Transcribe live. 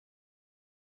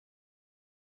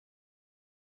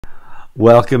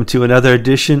Welcome to another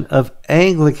edition of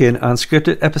Anglican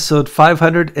Unscripted, episode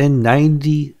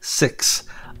 596.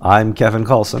 I'm Kevin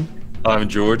Kallsen. I'm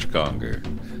George Conger,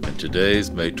 and today's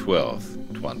May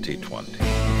 12th, 2020.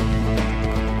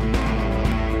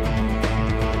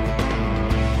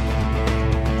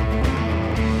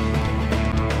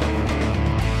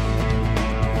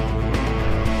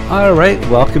 All right,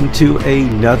 welcome to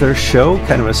another show,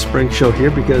 kind of a spring show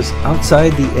here, because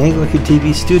outside the Anglican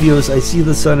TV studios, I see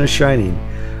the sun is shining.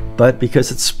 But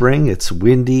because it's spring, it's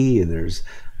windy, and there's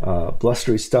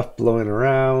blustery stuff blowing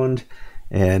around,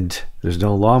 and there's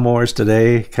no lawnmowers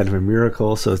today, kind of a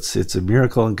miracle. So it's a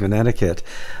miracle in Connecticut.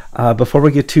 Before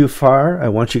we get too far, I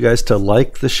want you guys to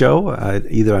like the show,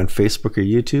 either on Facebook or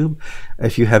YouTube.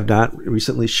 If you have not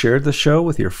recently shared the show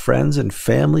with your friends and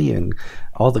family and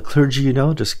all the clergy you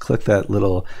know, just click that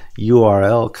little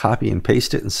URL, copy and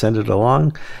paste it, and send it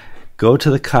along. Go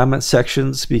to the comment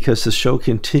sections because the show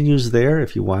continues there.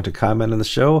 If you want to comment on the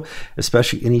show,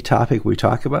 especially any topic we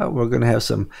talk about, we're going to have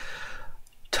some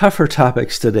tougher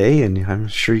topics today, and I'm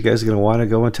sure you guys are going to want to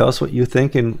go and tell us what you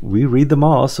think, and we read them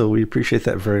all, so we appreciate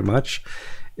that very much.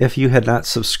 If you had not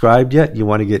subscribed yet, you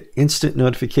want to get instant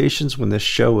notifications when this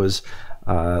show is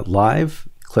live,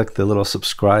 click the little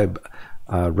subscribe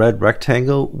red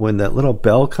rectangle. When that little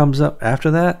bell comes up after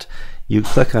that, you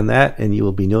click on that and you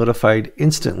will be notified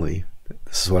instantly,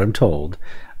 this is what I'm told,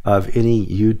 of any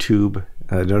YouTube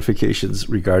notifications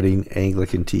regarding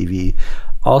Anglican TV.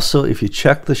 Also, if you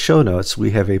check the show notes,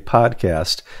 we have a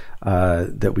podcast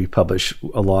that we publish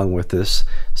along with this,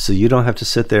 so you don't have to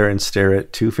sit there and stare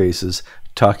at two faces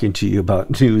talking to you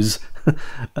about news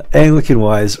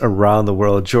Anglican-wise around the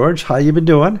world. George, how you been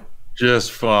doing?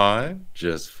 Just fine,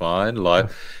 just fine.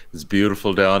 Life is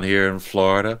beautiful down here in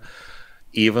Florida.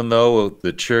 Even though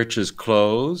the church is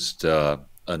closed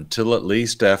until at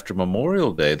least after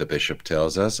Memorial Day, the bishop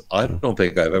tells us, I don't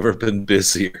think I've ever been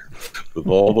busier with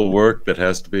all the work that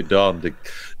has to be done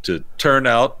to turn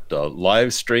out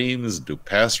live streams, do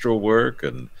pastoral work,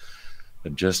 and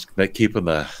just keeping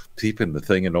the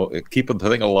thing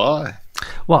alive.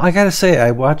 Well, I gotta say,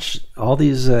 I watch all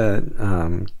these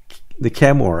the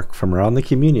cam work from around the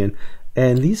communion,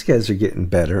 and these guys are getting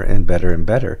better and better and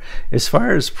better. As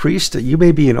far as priests, you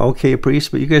may be an okay priest,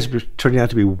 but you guys are turning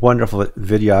out to be wonderful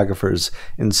videographers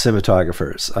and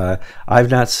cinematographers.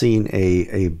 I've not seen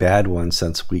a bad one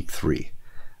since week 3.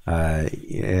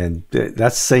 And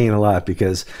that's saying a lot,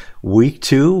 because week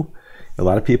 2, a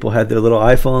lot of people had their little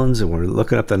iPhones and were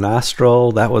looking up the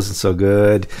nostril. That wasn't so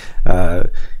good.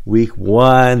 Week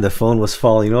 1, the phone was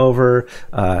falling over.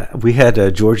 We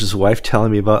had George's wife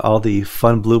telling me about all the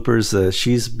fun bloopers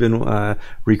she's been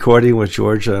recording with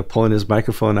George pulling his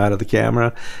microphone out of the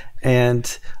camera.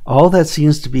 And all that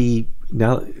seems to be,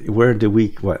 now we're into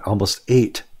week, almost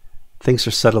 8. Things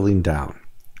are settling down.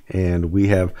 And we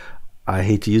have, I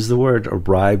hate to use the word,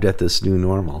 arrived at this new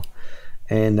normal.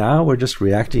 And now we're just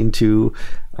reacting to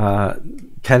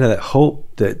kind of that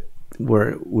hope that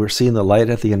we're seeing the light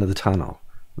at the end of the tunnel,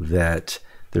 that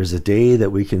there's a day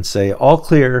that we can say, all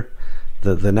clear,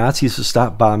 the Nazis will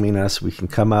stop bombing us, we can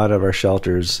come out of our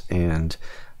shelters, and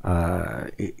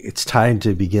it's time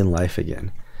to begin life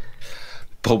again.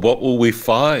 But what will we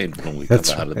find when we come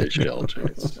out of the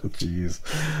shelters? Jeez.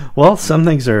 Well, some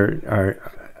things are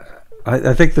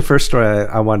I think the first story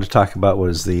I wanted to talk about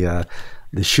was the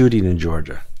shooting in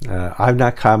Georgia. I've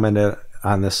not commented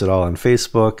on this at all on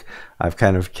Facebook. I've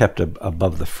kind of kept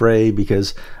above the fray,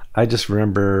 because I just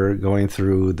remember going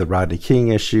through the Rodney King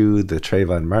issue, the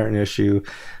Trayvon Martin issue.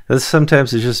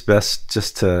 Sometimes it's just best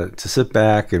just to sit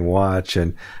back and watch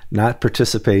and not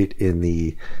participate in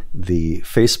the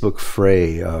Facebook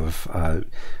fray of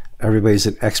everybody's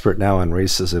an expert now on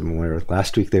racism, where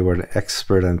last week they were an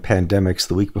expert on pandemics,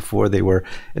 the week before they were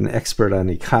an expert on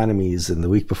economies, and the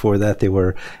week before that they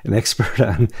were an expert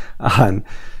on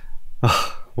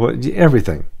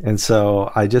everything. And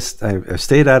so I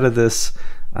stayed out of this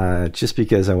just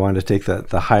because I wanted to take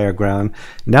the higher ground.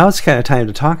 Now it's kind of time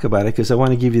to talk about it, because I want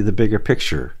to give you the bigger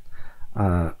picture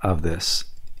of this.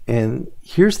 And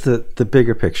here's the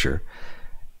bigger picture.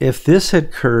 If this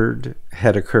had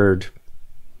occurred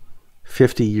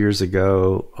 50 years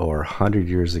ago, or 100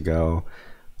 years ago,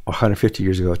 or 150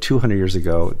 years ago, 200 years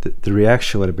ago, the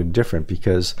reaction would have been different,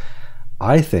 because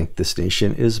I think this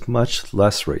nation is much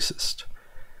less racist.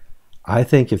 I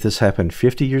think if this happened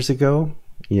 50 years ago,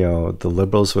 the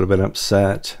liberals would have been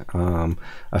upset.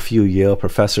 A few Yale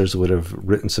professors would have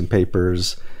written some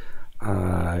papers.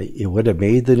 It would have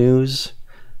made the news,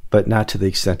 but not to the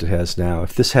extent it has now.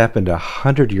 If this happened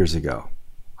 100 years ago,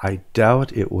 I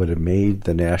doubt it would have made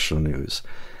the national news.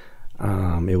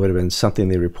 It would have been something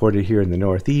they reported here in the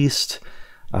Northeast.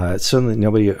 Certainly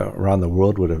nobody around the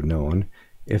world would have known.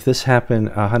 If this happened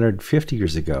 150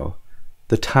 years ago,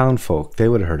 the town folk, they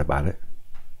would have heard about it.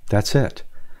 That's it.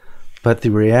 But the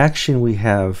reaction we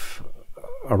have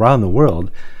around the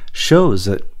world shows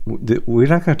that we're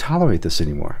not going to tolerate this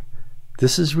anymore.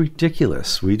 This is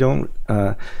ridiculous. We don't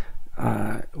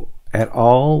at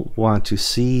all want to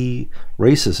see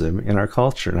racism in our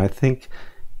culture. And I think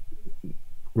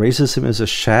racism is a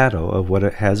shadow of what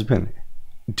it has been.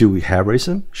 Do we have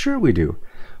racism? Sure we do.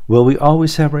 Will we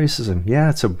always have racism? Yeah,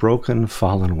 it's a broken,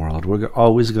 fallen world. We're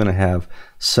always going to have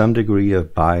some degree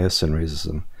of bias and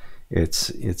racism.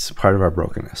 It's part of our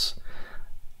brokenness.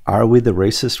 Are we the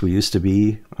racist we used to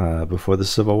be before the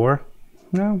Civil War?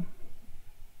 No.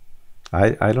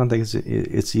 I don't think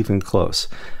it's even close.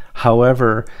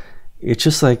 However, it's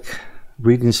just like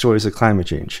reading stories of climate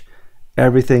change.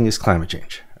 Everything is climate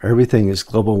change. Everything is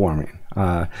global warming.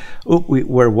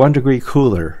 We're 1 degree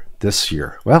cooler this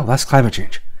year. Well, that's climate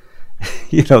change.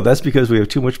 That's because we have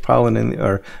too much pollen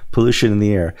or pollution in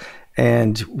the air.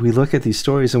 And we look at these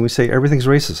stories and we say everything's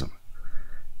racism.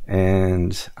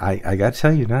 And I got to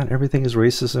tell you, not everything is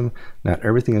racism. Not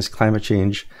everything is climate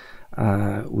change.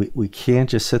 We can't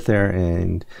just sit there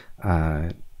and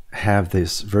have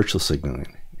this virtual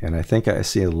signaling. And I think I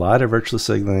see a lot of virtual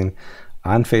signaling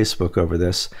on Facebook over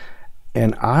this,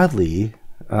 and oddly,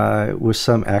 with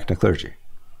some acting clergy.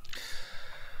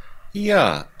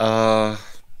 Yeah,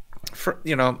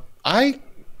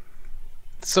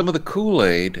 some of the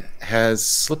Kool-Aid has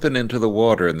slipping into the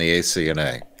water in the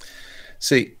ACNA.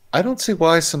 See, I don't see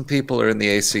why some people are in the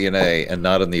ACNA and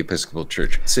not in the Episcopal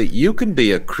Church. See, you can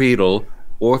be a creedal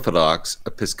Orthodox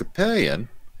Episcopalian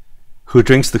who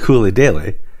drinks the Kool-Aid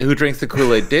daily.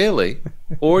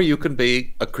 Or you can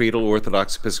be a creedal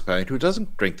Orthodox Episcopalian who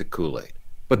doesn't drink the Kool-Aid.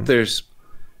 But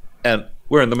and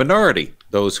we're in the minority,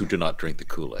 those who do not drink the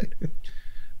Kool-Aid.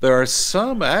 There are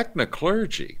some ACNA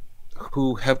clergy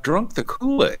who have drunk the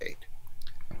Kool-Aid,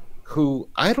 who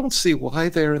I don't see why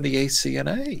they're in the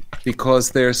ACNA,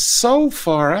 because they're so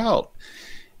far out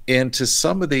into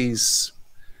some of these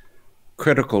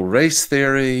critical race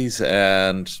theories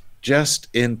and just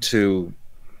into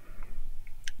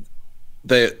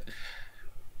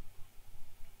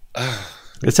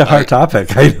it's a hard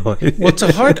topic. I know. Well, it's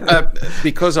a hard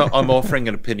because I'm offering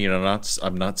an opinion.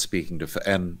 I'm not speaking to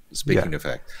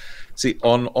fact. See,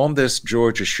 on this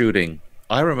Georgia shooting,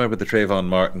 I remember the Trayvon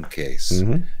Martin case,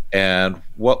 and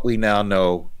what we now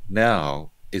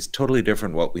know is totally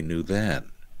different what we knew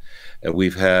then.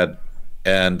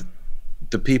 And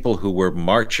the people who were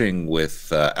marching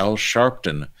with Al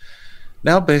Sharpton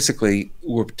now basically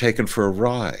were taken for a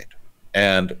ride.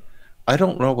 And I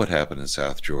don't know what happened in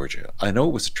South Georgia. I know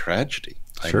it was a tragedy.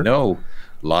 Sure. I know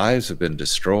lives have been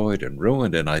destroyed and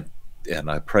ruined, and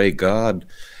I pray God,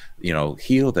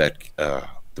 heal that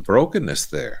the brokenness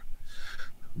there.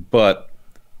 But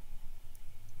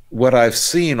what I've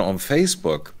seen on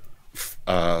Facebook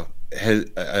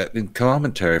in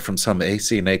commentary from some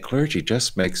ACNA clergy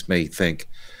just makes me think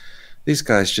these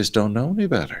guys just don't know any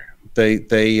better. They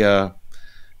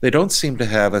don't seem to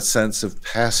have a sense of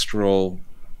pastoral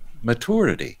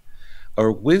maturity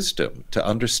or wisdom to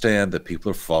understand that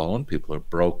people are fallen, people are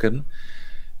broken,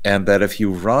 and that if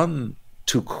you run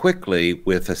too quickly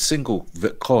with a single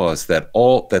cause, that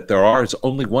there is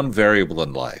only one variable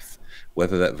in life,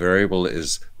 whether that variable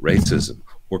is racism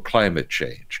or climate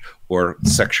change or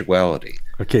sexuality.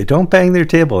 Okay, don't bang their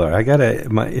table there.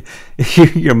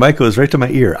 Your mic goes right to my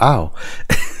ear. Ow.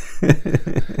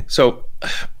 So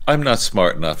I'm not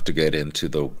smart enough to get into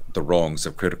the wrongs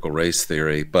of critical race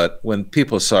theory, but when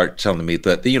people start telling me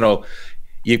that,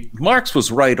 Marx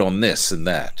was right on this and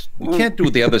that, you can't do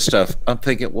the other stuff, I'm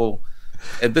thinking, well,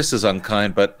 and this is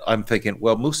unkind, but I'm thinking,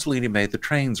 well, Mussolini made the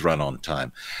trains run on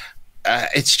time.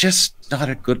 It's just not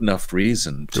a good enough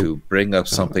reason to bring up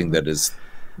something that is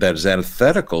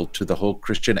antithetical to the whole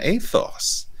Christian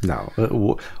ethos.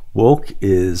 No, woke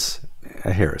is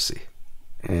a heresy,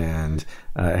 and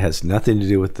it has nothing to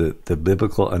do with the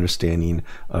biblical understanding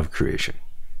of creation.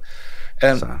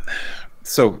 And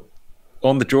so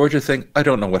on the Georgia thing, I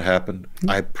don't know what happened.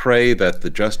 I pray that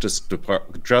the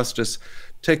justice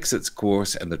takes its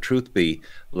course and the truth be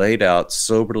laid out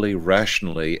soberly,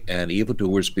 rationally, and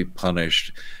evildoers be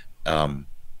punished, and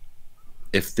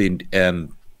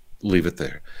leave it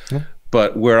there. Yeah.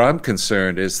 But where I'm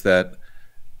concerned is that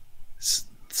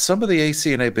some of the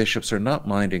ACNA bishops are not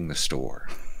minding the store.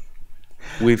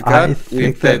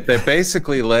 They're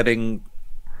basically letting.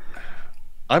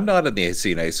 I'm not in the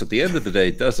ACNA, so at the end of the day,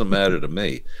 it doesn't matter to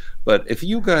me. But if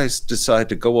you guys decide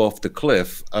to go off the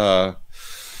cliff,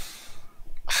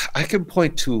 I can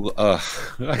point to Well,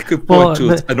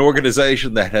 an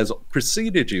organization that has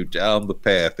preceded you down the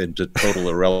path into total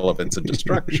irrelevance and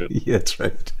destruction. yeah, that's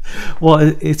right. Well,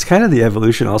 it's kind of the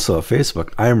evolution also of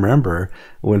Facebook. I remember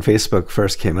when Facebook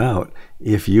first came out,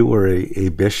 if you were a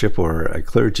bishop or a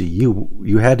clergy,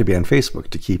 you had to be on Facebook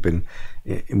to keep in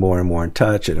more and more in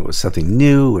touch, and it was something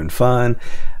new and fun.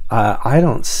 I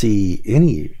don't see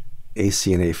any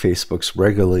ACNA bishops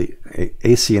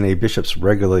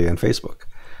regularly on Facebook.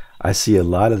 I see a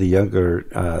lot of the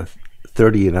younger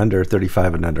 30 and under,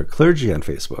 35 and under clergy on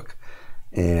Facebook.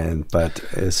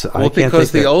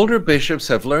 Because the older bishops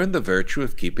have learned the virtue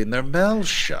of keeping their mouths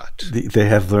shut. They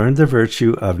have learned the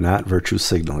virtue of not virtue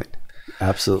signaling.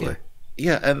 Absolutely.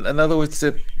 Yeah, and in other words,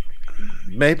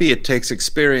 maybe it takes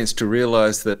experience to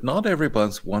realize that not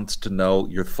everyone wants to know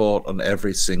your thought on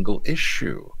every single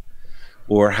issue,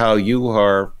 or how you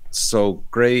are so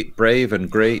great, brave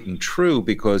and great and true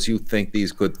because you think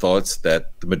these good thoughts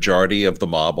that the majority of the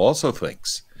mob also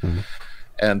thinks. Mm-hmm.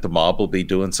 And the mob will be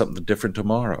doing something different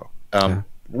tomorrow. I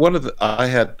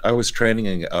was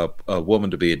training a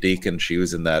woman to be a deacon. She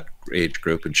was in that age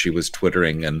group, and she was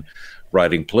twittering and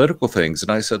writing political things.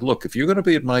 And I said, look, if you're going to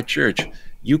be at my church,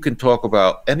 you can talk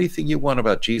about anything you want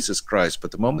about Jesus Christ,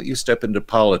 but the moment you step into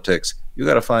politics, you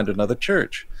got to find another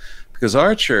church. Because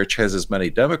our church has as many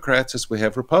Democrats as we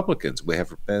have Republicans. We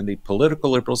have as many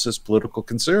political liberals as political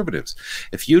conservatives.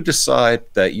 If you decide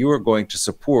that you are going to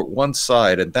support one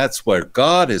side and that's where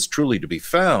God is truly to be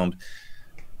found,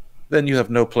 then you have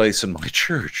no place in my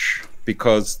church,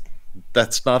 because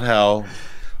that's not how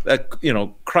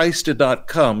Christ did not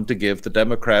come to give the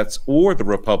Democrats or the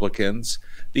Republicans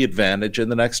the advantage in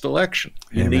the next election.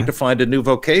 You need to find a new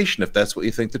vocation if that's what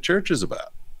you think the church is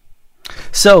about.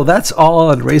 So that's all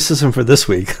on racism for this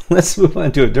week. Let's move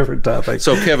on to a different topic.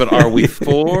 So, Kevin, are we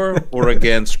for or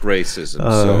against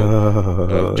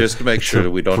racism? Just to make sure that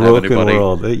we don't have anybody.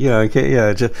 World. Yeah, okay,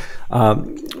 yeah.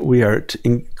 We are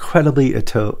incredibly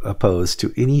opposed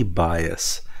to any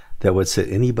bias that would set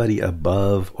anybody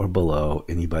above or below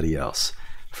anybody else.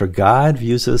 For God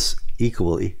views us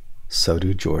equally, so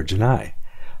do George and I.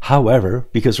 However,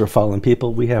 because we're fallen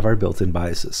people, we have our built-in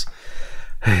biases.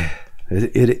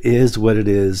 It is what it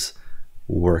is.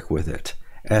 Work with it.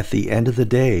 At the end of the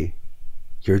day,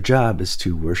 your job is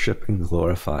to worship and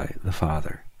glorify the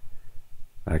Father.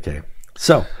 Okay.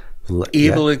 So,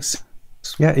 evil exists.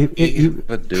 Yeah, you have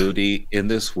a duty in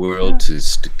this world to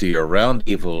steer around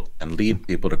evil and lead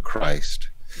people to Christ.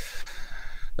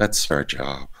 That's our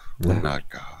job, not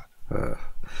God.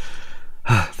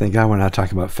 Thank God we're not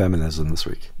talking about feminism this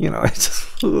week.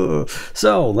 It's just,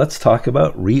 so let's talk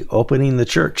about reopening the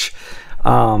church.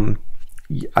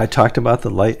 I talked about the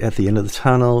light at the end of the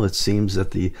tunnel. It seems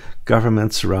that the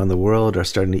governments around the world are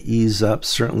starting to ease up.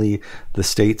 Certainly the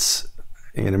states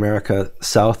in America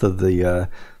south of the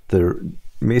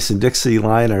Mason-Dixie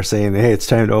line are saying, hey, it's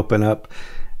time to open up.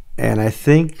 And I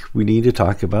think we need to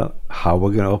talk about how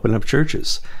we're going to open up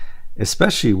churches,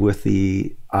 especially with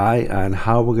the eye on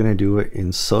how we're going to do it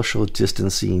in social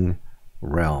distancing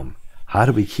realm. How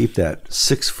do we keep that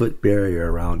 6-foot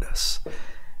barrier around us?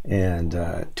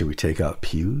 And do we take out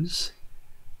pews?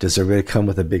 Does everybody come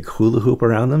with a big hula hoop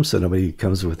around them so nobody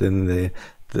comes within the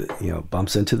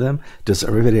bumps into them? Does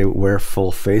everybody wear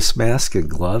full face mask and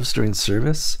gloves during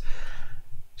service?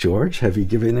 George, have you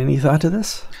given any thought to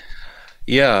this?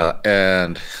 Yeah,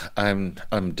 and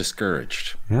I'm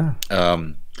discouraged. Yeah.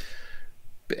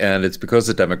 And it's because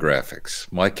of demographics.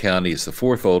 My county is the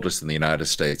 4th oldest in the United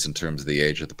States in terms of the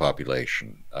age of the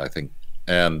population, I think.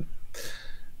 And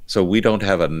so we don't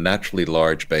have a naturally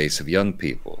large base of young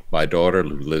people. My daughter,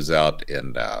 who lives out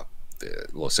in the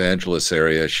Los Angeles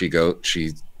area,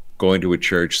 she's going to a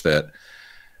church that,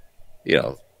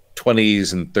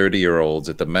 20s and 30-year-olds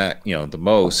at the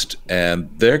most, and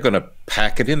they're going to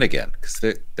pack it in again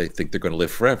because they think they're going to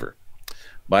live forever.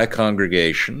 My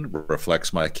congregation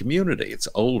reflects my community. It's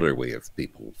older. We have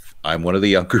people. I'm one of the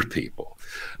younger people.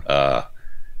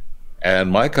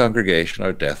 And my congregation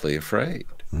are deathly afraid.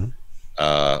 Mm-hmm.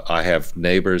 I have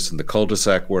neighbors in the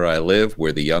cul-de-sac where I live.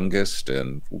 We're the youngest.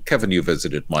 And Kevin, you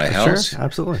visited my house. Sure,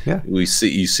 absolutely, yeah. You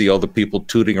see all the people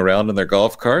tooting around in their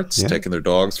golf carts, taking their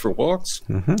dogs for walks.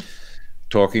 Mm-hmm.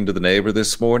 Talking to the neighbor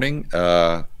this morning,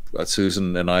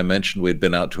 Susan and I mentioned we'd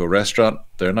been out to a restaurant.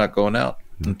 They're not going out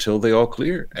until they all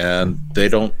clear, and they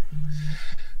don't.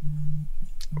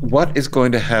 What is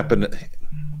going to happen?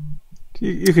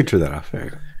 You can turn that off.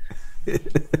 There you go.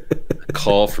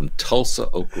 Call from Tulsa,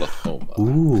 Oklahoma.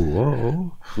 Ooh,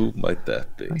 whoa. Who might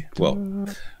that be? Well,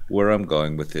 where I'm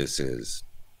going with this is,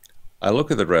 I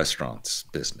look at the restaurants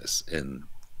business, and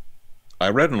I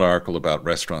read an article about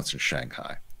restaurants in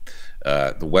Shanghai.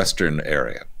 the Western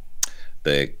area.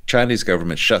 The Chinese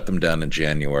government shut them down in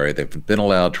January. They've been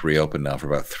allowed to reopen now for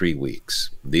about 3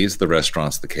 weeks. These are the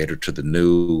restaurants that cater to the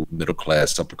new middle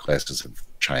class, upper classes of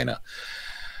China.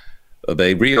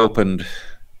 They reopened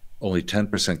only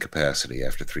 10% capacity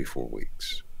after 3-4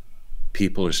 weeks.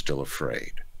 People are still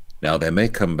afraid. Now, they may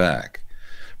come back,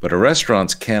 but our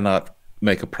restaurants cannot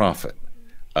make a profit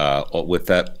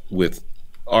in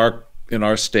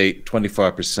our state,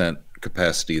 25%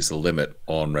 capacity is the limit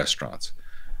on restaurants.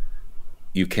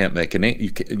 You can't make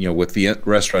with the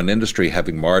restaurant industry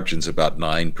having margins about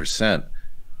 9%,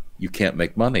 you can't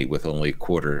make money with only a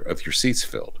quarter of your seats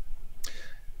filled.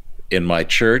 In my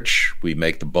church, we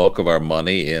make the bulk of our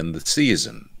money in the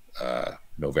season,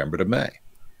 November to May.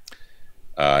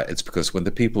 It's because when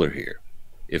the people are here,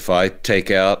 if I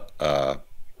take out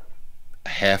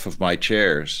half of my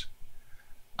chairs,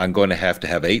 I'm going to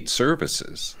have 8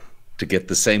 services to get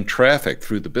the same traffic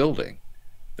through the building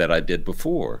that I did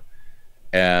before.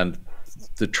 And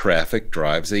the traffic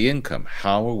drives the income.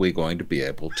 How are we going to be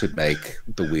able to make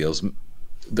the wheels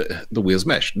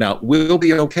mesh? Now, we'll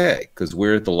be okay because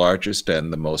we're the largest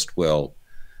and the most well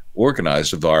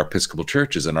organized of our Episcopal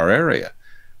churches in our area.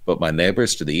 But my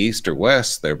neighbors to the east or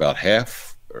west, they're about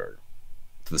half or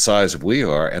the size of we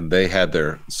are, and they had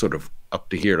their sort of up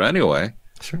to here anyway.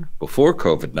 Sure. Before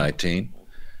COVID-19.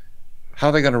 How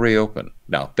are they going to reopen?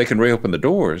 Now, they can reopen the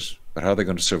doors, but how are they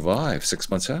going to survive 6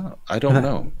 months out? I don't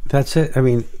know. That's it. I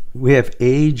mean, we have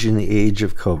age in the age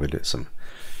of COVIDism.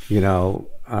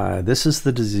 This is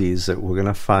the disease that we're going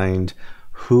to find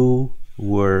who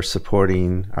were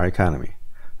supporting our economy,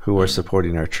 who are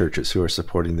supporting our churches, who are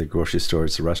supporting the grocery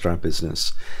stores, the restaurant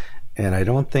business. And I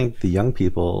don't think the young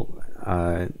people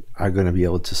are going to be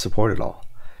able to support it all.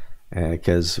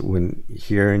 Because when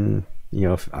here in,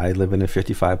 if I live in a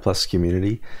 55 plus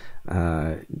community,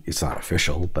 it's not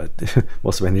official, but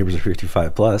most of my neighbors are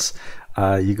 55 plus.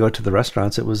 You go to the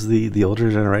restaurants, it was the older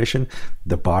generation.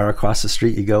 The bar across the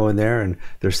street, you go in there and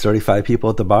there's 35 people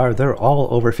at the bar. They're all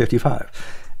over 55.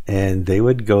 And they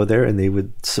would go there and they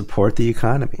would support the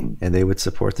economy and they would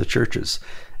support the churches.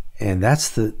 And that's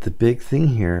the big thing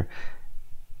here.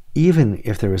 Even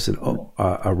if there was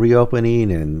a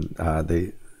reopening and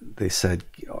they said,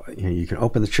 you can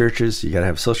open the churches, you got to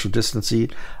have social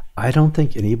distancing. I don't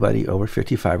think anybody over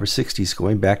 55 or 60 is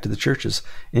going back to the churches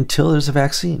until there's a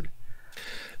vaccine.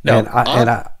 Now,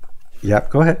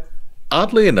 go ahead.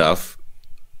 Oddly enough,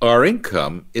 our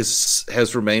income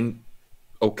has remained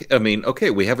okay. I mean,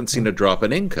 we haven't seen a drop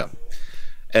in income,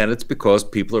 and it's because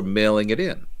people are mailing it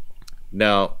in.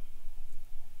 Now,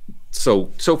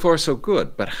 so far so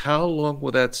good, but how long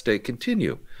will that state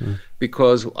continue?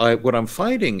 Because what I'm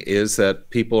finding is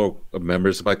that people,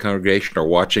 members of my congregation, are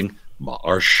watching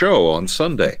our show on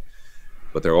Sunday,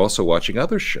 but they're also watching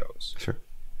other shows. Sure.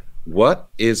 What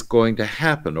is going to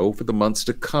happen over the months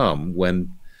to come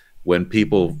when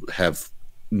people have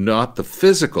not the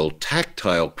physical,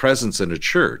 tactile presence in a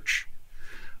church,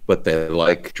 but they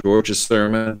like George's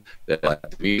sermon, they like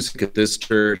the music at this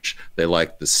church, they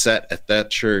like the set at that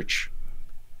church?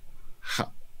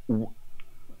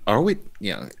 Are we,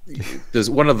 there's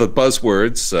one of the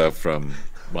buzzwords from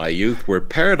my youth were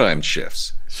paradigm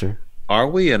shifts. Sure. Are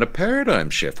we in a paradigm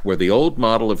shift where the old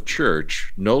model of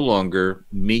church no longer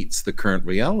meets the current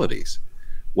realities?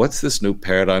 What's this new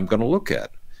paradigm going to look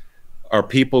at? Are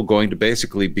people going to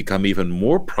basically become even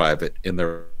more private in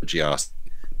their religiosity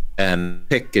and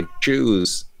pick and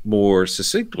choose more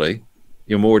succinctly,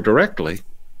 more directly,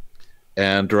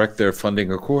 and direct their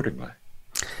funding accordingly?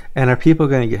 And are people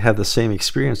going to have the same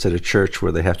experience at a church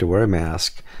where they have to wear a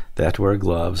mask, they have to wear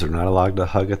gloves, they're not allowed to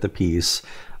hug at the peace,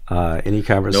 any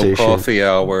conversation? No coffee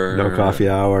hour. No coffee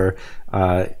hour.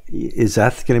 Is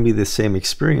that going to be the same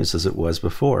experience as it was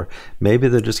before? Maybe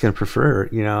they're just going to prefer,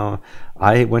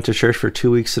 I went to church for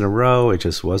 2 weeks in a row. It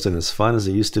just wasn't as fun as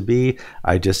it used to be.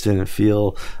 I just didn't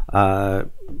feel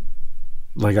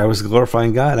like I was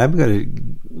glorifying God. I'm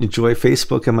going to enjoy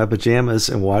Facebook in my pajamas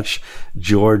and watch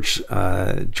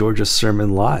George's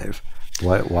sermon live.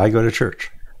 Why go to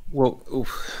church? Well,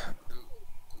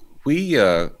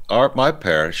 my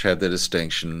parish had the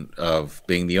distinction of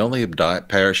being the only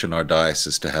parish in our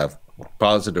diocese to have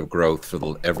positive growth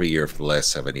every year for the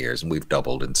last 7 years, and we've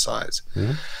doubled in size.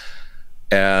 Mm-hmm.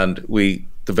 And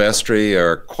the vestry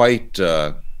are quite,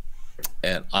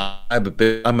 and I'm a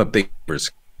big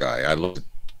numbers guy. I look at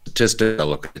statistics, I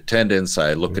look at attendance,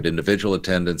 I look at individual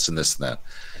attendance and this and that.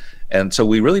 And so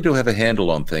we really do have a handle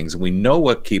on things, and we know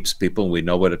what keeps people, and we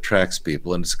know what attracts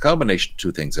people, and it's a combination of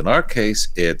two things. In our case,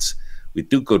 we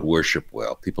do good worship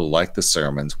well. People like the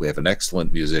sermons. We have an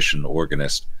excellent musician,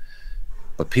 organist.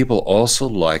 but people also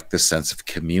like the sense of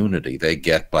community they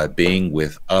get by being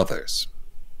with others.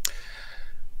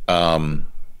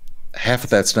 Half of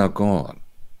that's now gone.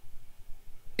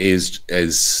 Is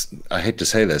I hate to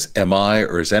say this, am I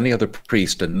or is any other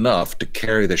priest enough to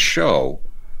carry the show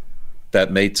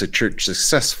that makes a church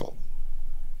successful?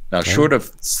 Now, Okay. short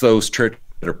of those churches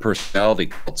that are personality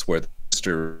cults where the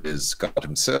pastor is God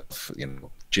himself, you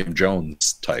know, Jim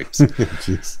Jones types,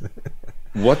 Jeez.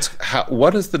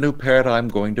 what is the new paradigm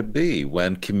going to be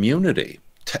when community,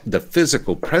 the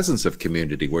physical presence of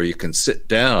community, where you can sit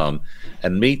down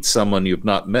and meet someone you've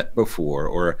not met before,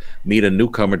 or meet a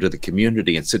newcomer to the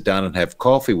community and sit down and have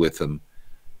coffee with them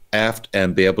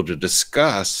and be able to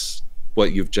discuss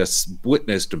what you've just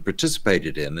witnessed and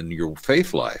participated in your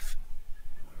faith life?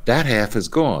 That half is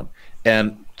gone.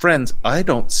 And friends, I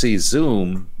don't see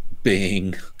Zoom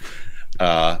being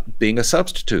a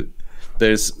substitute.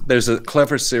 There's a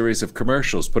clever series of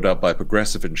commercials put out by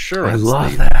Progressive Insurance. I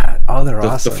love that. Oh, they're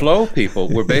awesome. The Flow people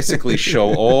will basically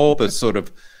show all the sort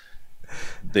of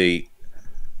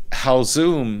how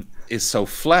Zoom is so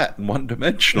flat and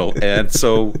one-dimensional, and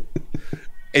so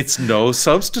it's no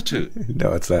substitute.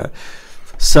 No, it's not.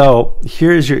 So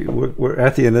we're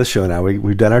at the end of the show now.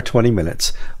 We've done our 20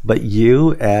 minutes, but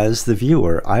you as the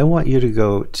viewer, I want you to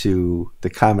go to the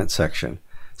comment section,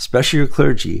 especially your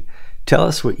clergy. Tell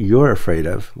us what you're afraid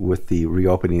of with the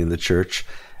reopening of the church,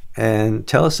 and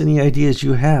tell us any ideas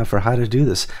you have for how to do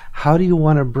this. How do you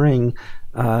want to bring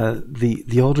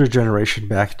the older generation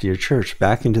back to your church,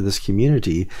 back into this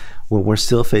community, when we're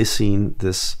still facing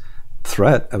this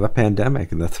threat of a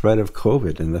pandemic and the threat of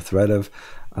COVID and the threat of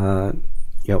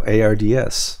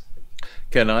ARDS?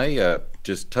 Can I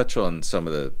just touch on some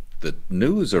of the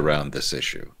news around this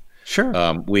issue? Sure.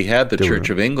 We had the Church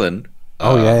of England.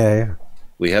 Yeah.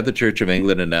 We had the Church of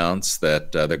England announce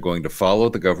that they're going to follow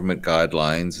the government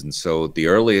guidelines, and so the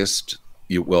earliest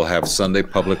you will have Sunday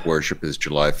public worship is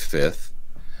July 5th.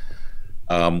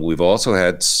 We've also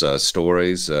had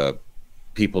stories,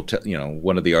 people,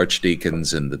 one of the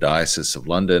archdeacons in the Diocese of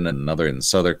London and another in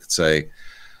Southwark say,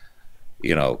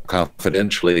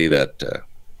 confidentially that,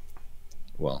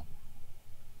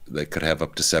 they could have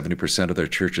up to 70% of their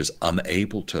churches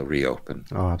unable to reopen.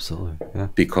 Oh, absolutely. Yeah.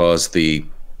 Because the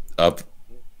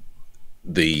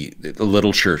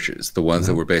little churches, the ones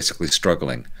that were basically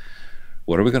struggling.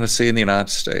 What are we going to see in the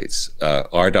United States?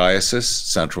 Our diocese,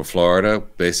 Central Florida,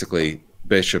 basically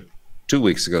Bishop 2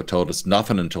 weeks ago told us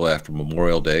nothing until after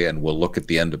Memorial Day, and we'll look at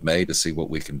the end of May to see what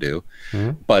we can do.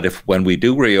 But when we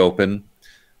do reopen,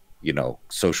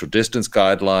 social distance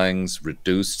guidelines,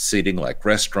 reduced seating like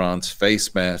restaurants,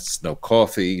 face masks, no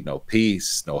coffee, no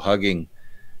peace, no hugging.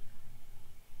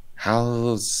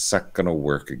 How's that going to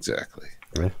work exactly?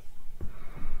 Right.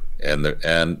 And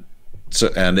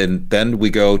then we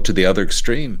go to the other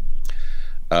extreme.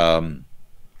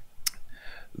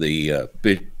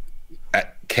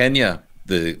 Kenya,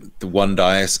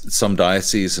 some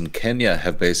dioceses in Kenya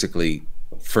have basically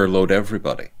furloughed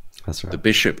everybody. That's right. The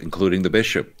bishop, including the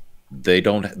bishop, they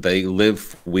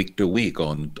live week to week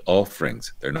on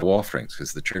offerings. There are no offerings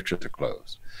because the churches are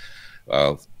closed.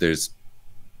 There's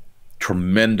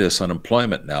tremendous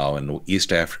unemployment now in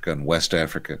East Africa and West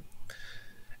Africa.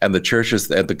 And the churches,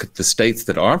 the states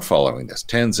that aren't following this,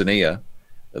 Tanzania,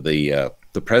 the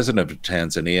president of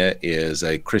Tanzania is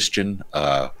a Christian,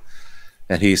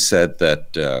 and he said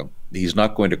that he's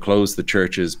not going to close the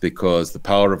churches because the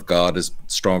power of God is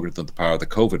stronger than the power of the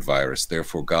COVID virus.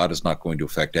 Therefore, God is not going to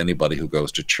affect anybody who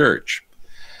goes to church.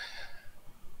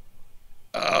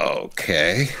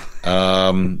 Okay.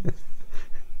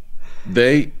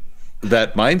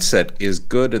 That mindset is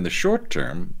good in the short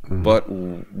term, but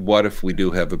what if we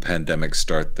do have a pandemic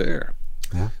start there?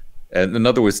 Yeah. And in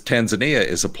other words, Tanzania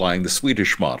is applying the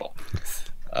Swedish model.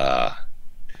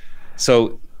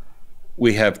 So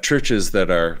we have churches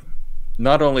that are,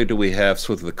 not only do we have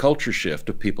sort of the culture shift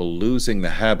of people losing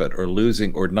the habit or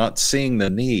not seeing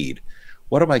the need.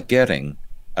 What am I getting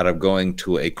out of going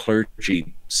to a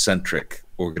clergy-centric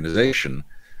organization,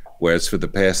 whereas for the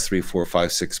past 3, 4,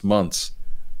 5, 6 months,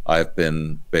 I've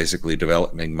been basically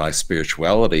developing my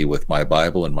spirituality with my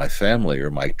Bible and my family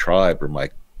or my tribe or my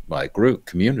group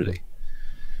community.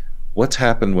 What's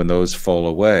happened when those fall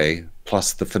away,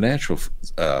 plus the financial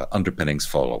underpinnings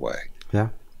fall away? Yeah.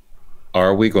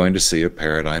 Are we going to see a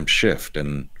paradigm shift?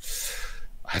 And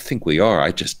I think we are.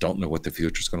 I just don't know what the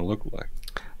future is going to look like.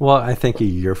 Well, I think a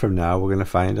year from now, we're going to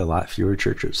find a lot fewer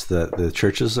churches. The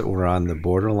churches that were on the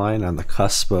borderline, on the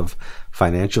cusp of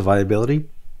financial viability,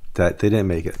 that they didn't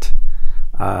make it.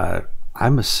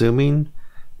 I'm assuming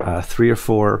 3 or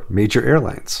 4 major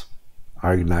airlines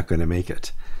are not going to make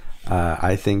it.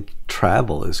 I think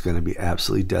travel is going to be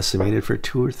absolutely decimated for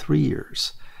 2 or 3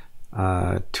 years.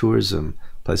 Tourism,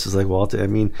 places like Walton. I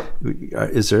mean,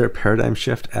 is there a paradigm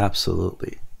shift?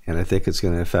 Absolutely. And I think it's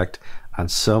going to affect on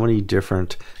so many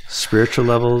different spiritual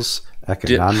levels,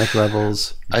 economic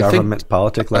levels, government,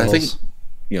 politic levels. I think,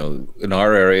 you know, in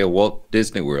our area, Walt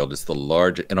Disney World is the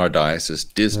largest, in our diocese,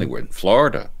 Disney World. In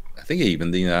Florida, I think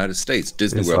even the United States,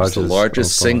 Disney World is the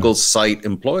largest single site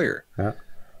employer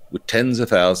with tens of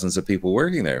thousands of people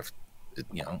working there.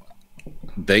 You know,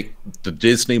 the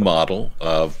Disney model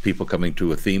of people coming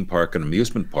to a theme park, an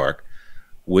amusement park,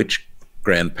 which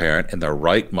grandparent in their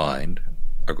right mind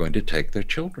are going to take their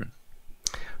children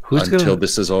until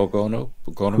this is all going away.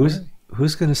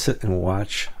 Who's going to sit and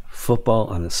watch football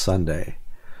on a Sunday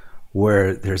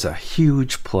where there's a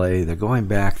huge play, they're going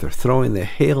back, they're throwing the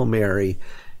Hail Mary,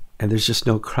 and there's just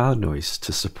no crowd noise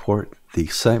to support the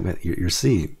excitement you're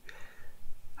seeing?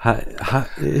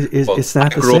 It's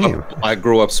not the same. I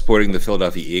grew up supporting the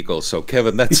Philadelphia Eagles, so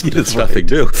Kevin, that's nothing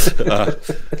new.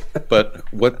 But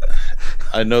what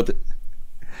I know that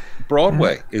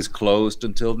Broadway is closed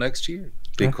until next year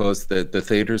because the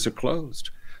theaters are closed.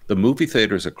 The movie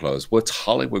theaters are closed. What's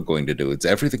Hollywood going to do? It's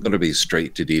everything going to be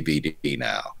straight to DVD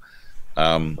now.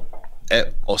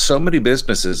 So many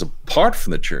businesses, apart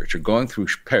from the church, are going through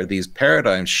these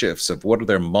paradigm shifts of what are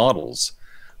their models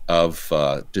of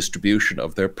distribution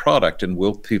of their product, and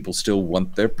will people still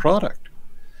want their product?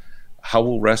 How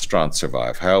will restaurants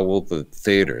survive? How will the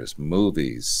theaters,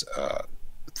 movies,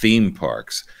 theme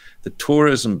parks, the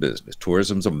tourism business?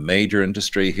 Tourism's a major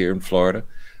industry here in Florida.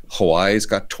 Hawaii's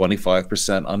got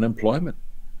 25% unemployment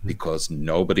because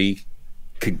nobody's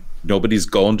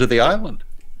going to the island.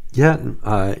 Yeah,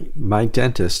 my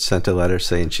dentist sent a letter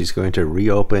saying she's going to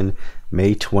reopen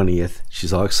May 20th.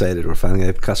 She's all excited. We're finally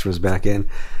going to have customers back in.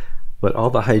 But all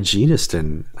the hygienists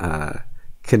in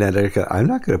Connecticut, I'm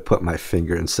not going to put my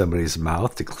finger in somebody's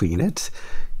mouth to clean it,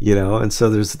 you know. And so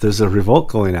there's a revolt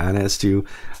going on as to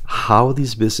how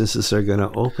these businesses are going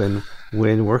to open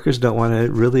when workers don't want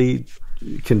to really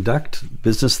conduct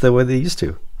business the way they used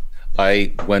to.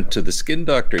 I went to the skin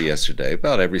doctor yesterday.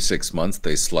 About every 6 months,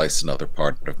 they slice another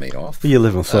part of me off. You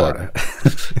live in Florida.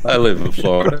 I live in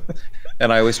Florida.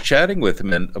 And I was chatting with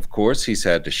him, and of course, he's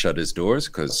had to shut his doors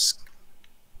because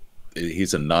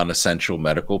he's a non-essential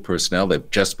medical personnel. They've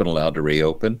just been allowed to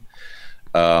reopen.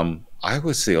 I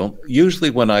was usually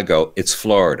when I go, it's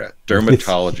Florida.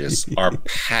 Dermatologists are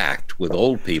packed with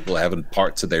old people having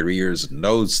parts of their ears and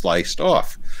nose sliced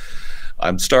off.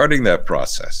 I'm starting that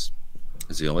process.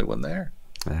 He's the only one there.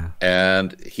 Yeah.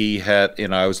 And he had,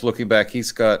 I was looking back,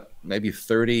 he's got maybe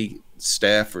 30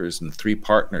 staffers and 3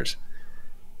 partners.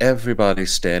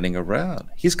 Everybody's standing around.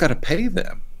 He's got to pay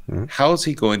them. Mm-hmm. How's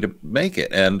he going to make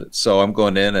it? And so I'm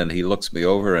going in and he looks me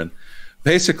over, and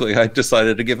basically I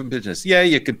decided to give him business. Yeah,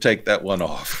 you can take that one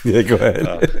off. Yeah, go ahead.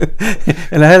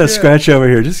 And I had a scratch over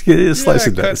here. Just get a slice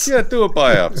of this. Yeah, do a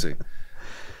biopsy.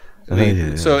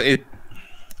 So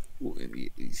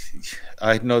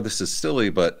I know this is silly,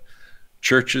 but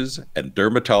churches and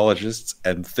dermatologists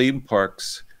and theme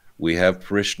parks, we have a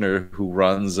parishioner who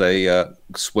runs a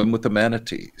swim with the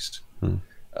manatees.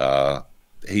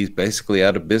 He's basically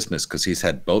out of business because he's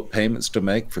had boat payments to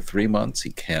make for 3 months.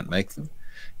 He can't make them.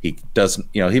 He doesn't,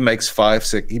 he makes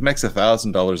he makes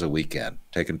 $1,000 a weekend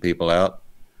taking people out.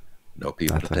 No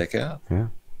people to take out. Yeah.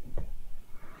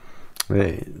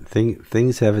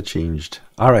 Things have changed.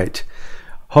 All right.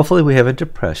 Hopefully we haven't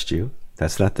depressed you.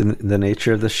 That's not the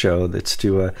nature of the show. That's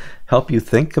to help you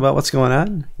think about what's going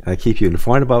on, keep you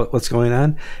informed about what's going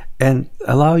on, and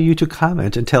allow you to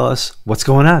comment and tell us what's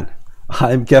going on.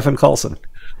 I'm Kevin Kallsen.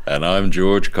 And I'm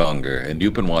George Conger, and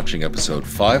you've been watching episode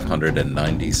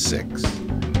 596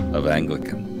 of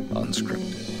Anglican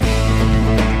Unscripted.